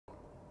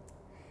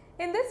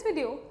In this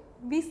video,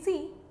 we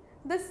see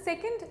the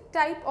second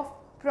type of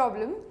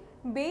problem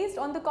based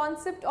on the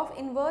concept of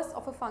inverse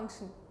of a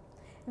function.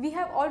 We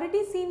have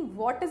already seen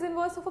what is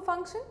inverse of a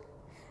function.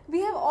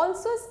 We have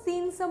also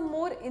seen some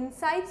more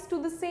insights to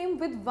the same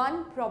with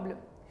one problem.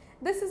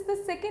 This is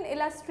the second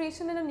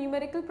illustration in a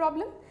numerical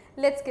problem.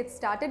 Let's get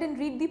started and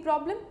read the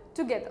problem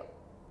together.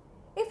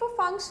 If a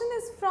function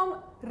is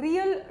from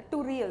real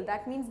to real,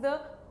 that means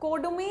the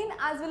codomain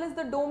as well as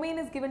the domain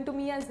is given to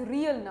me as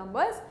real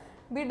numbers,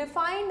 we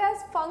defined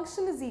as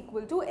function is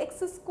equal to x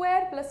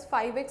square plus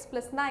 5x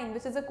plus 9,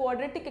 which is a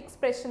quadratic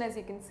expression as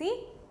you can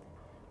see.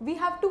 We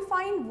have to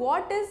find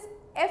what is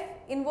f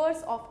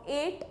inverse of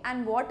 8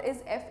 and what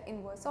is f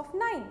inverse of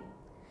 9.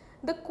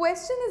 The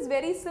question is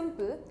very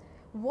simple.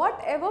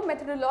 Whatever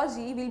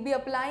methodology we will be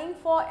applying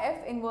for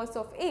f inverse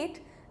of 8,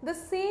 the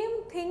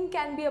same thing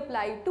can be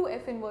applied to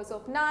f inverse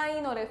of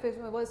 9 or f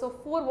inverse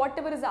of 4,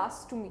 whatever is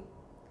asked to me.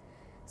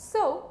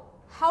 So,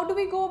 how do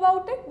we go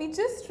about it? We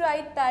just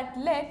write that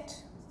let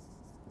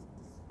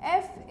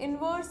f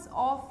inverse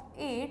of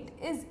 8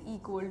 is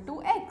equal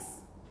to x,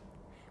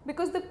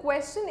 because the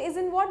question is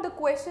in what? The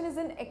question is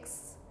in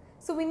x.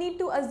 So, we need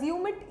to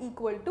assume it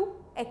equal to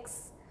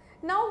x.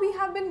 Now, we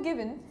have been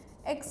given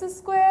x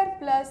square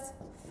plus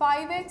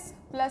 5x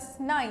plus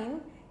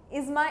 9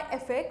 is my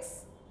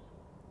fx,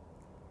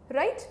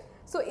 right?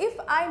 So, if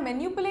I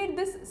manipulate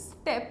this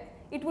step,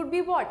 it would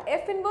be what?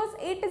 F inverse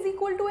 8 is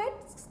equal to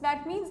x,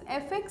 that means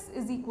fx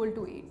is equal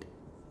to 8.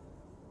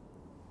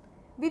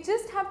 We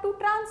just have to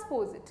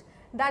transpose it.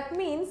 That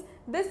means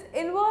this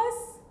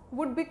inverse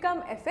would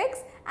become fx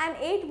and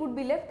 8 would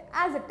be left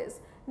as it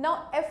is.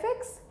 Now,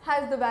 fx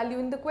has the value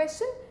in the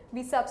question,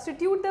 we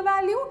substitute the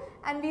value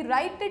and we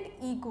write it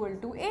equal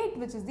to 8,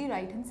 which is the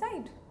right hand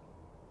side.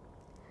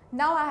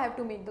 Now, I have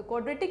to make the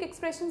quadratic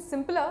expression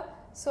simpler.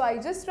 So, I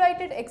just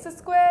write it x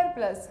square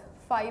plus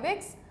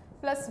 5x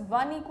plus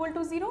 1 equal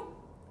to 0.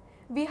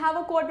 We have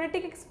a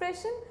quadratic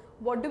expression.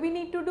 What do we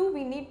need to do?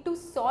 We need to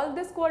solve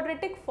this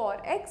quadratic for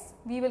x.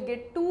 We will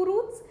get 2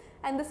 roots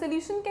and the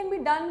solution can be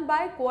done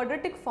by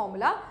quadratic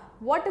formula.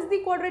 What is the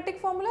quadratic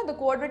formula? The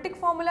quadratic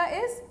formula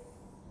is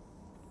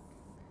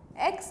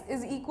x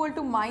is equal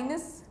to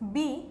minus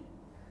b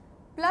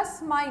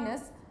plus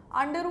minus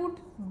under root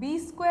b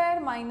square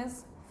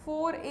minus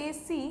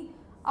 4ac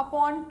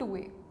upon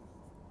 2a.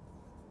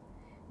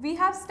 We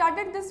have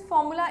studied this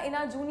formula in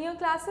our junior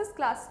classes,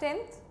 class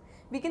 10th.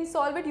 We can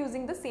solve it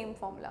using the same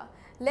formula.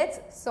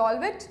 Let's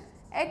solve it.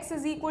 X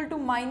is equal to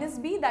minus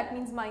b, that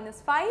means minus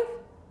 5,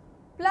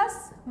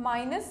 plus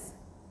minus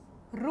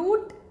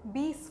root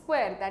b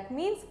square, that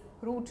means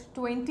root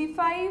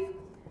 25,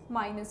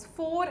 minus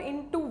 4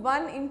 into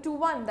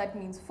 1, that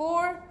means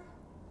 4,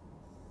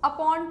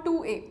 upon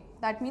 2a,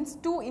 that means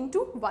 2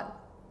 into 1.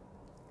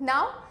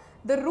 Now,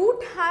 the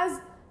root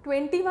has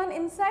 21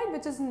 inside,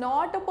 which is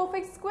not a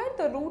perfect square,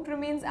 the root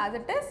remains as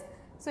it is.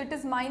 So, it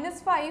is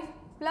minus 5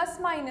 plus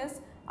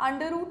minus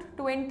under root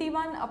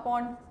 21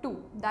 upon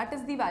 2, that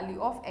is the value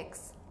of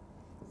x.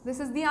 This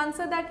is the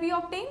answer that we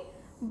obtain,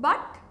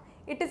 but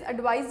it is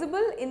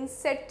advisable in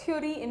set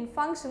theory in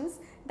functions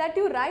that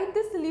you write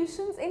the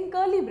solutions in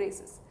curly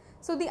braces.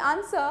 So, the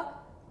answer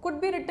could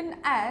be written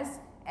as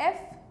f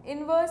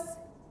inverse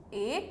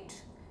 8,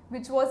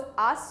 which was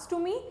asked to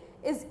me,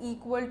 is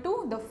equal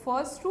to the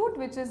first root,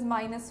 which is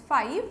minus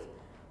 5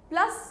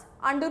 plus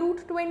under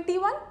root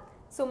 21.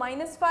 So,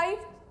 minus 5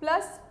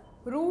 plus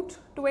root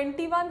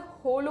 21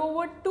 whole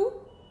over 2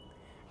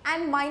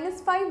 and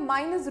minus 5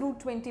 minus root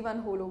 21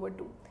 whole over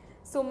 2.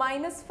 So,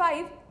 minus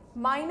 5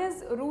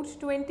 minus root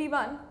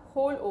 21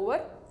 whole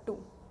over 2,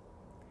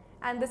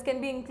 and this can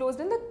be enclosed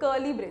in the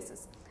curly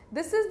braces.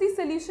 This is the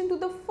solution to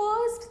the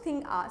first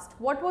thing asked.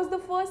 What was the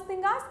first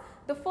thing asked?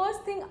 The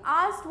first thing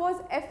asked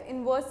was f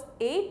inverse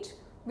 8,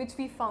 which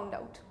we found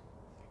out.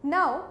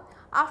 Now,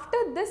 after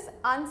this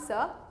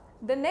answer,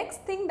 the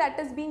next thing that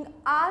is being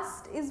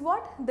asked is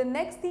what? The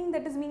next thing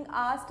that is being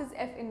asked is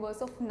f inverse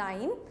of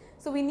 9.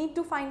 So, we need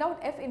to find out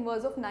f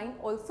inverse of 9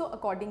 also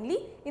accordingly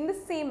in the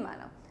same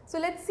manner. So,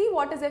 let us see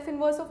what is f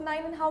inverse of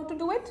 9 and how to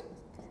do it.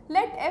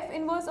 Let f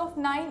inverse of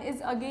 9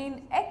 is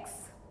again x.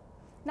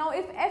 Now,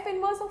 if f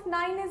inverse of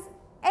 9 is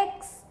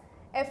x,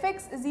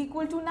 fx is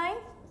equal to 9.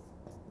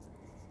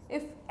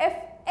 If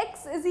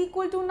fx is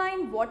equal to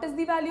 9, what is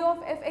the value of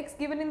fx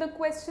given in the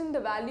question? The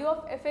value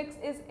of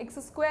fx is x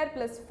square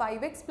plus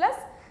 5x plus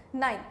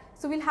 9.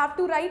 So, we will have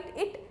to write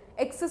it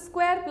x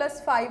square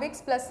plus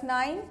 5x plus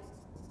 9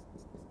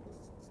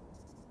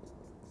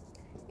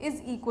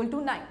 is equal to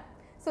 9.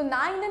 So,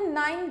 9 and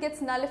 9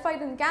 gets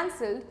nullified and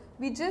cancelled.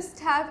 We just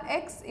have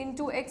x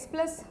into x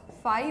plus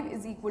 5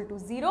 is equal to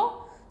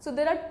 0. So,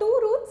 there are 2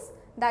 roots,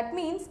 that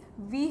means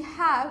we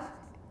have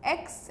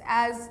x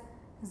as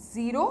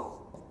 0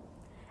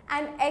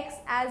 and x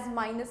as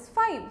minus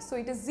 5. So,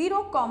 it is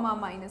 0 comma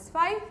minus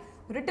 5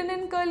 written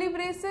in curly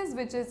braces,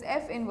 which is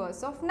f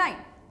inverse of 9.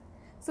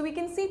 So, we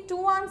can see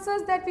 2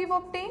 answers that we have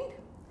obtained.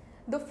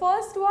 The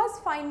first was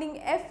finding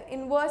f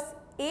inverse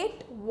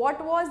 8.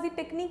 What was the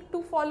technique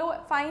to follow?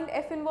 Find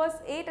f inverse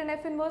 8 and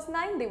f inverse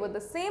 9. They were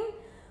the same.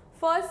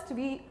 First,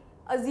 we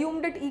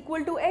assumed it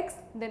equal to x,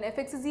 then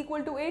fx is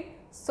equal to 8,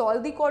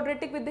 solve the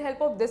quadratic with the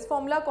help of this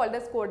formula called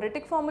as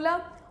quadratic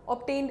formula,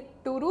 obtained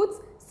two roots.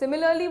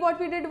 Similarly, what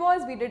we did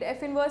was, we did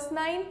f inverse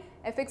 9,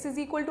 fx is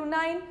equal to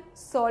 9,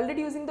 solved it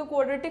using the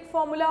quadratic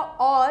formula,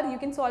 or you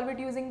can solve it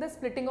using the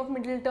splitting of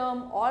middle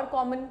term or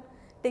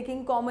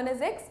taking common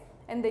as x,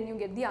 and then you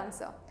get the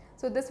answer.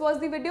 So this was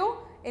the video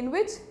in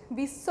which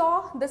we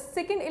saw the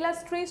second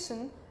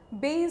illustration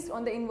based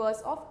on the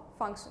inverse of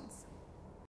functions.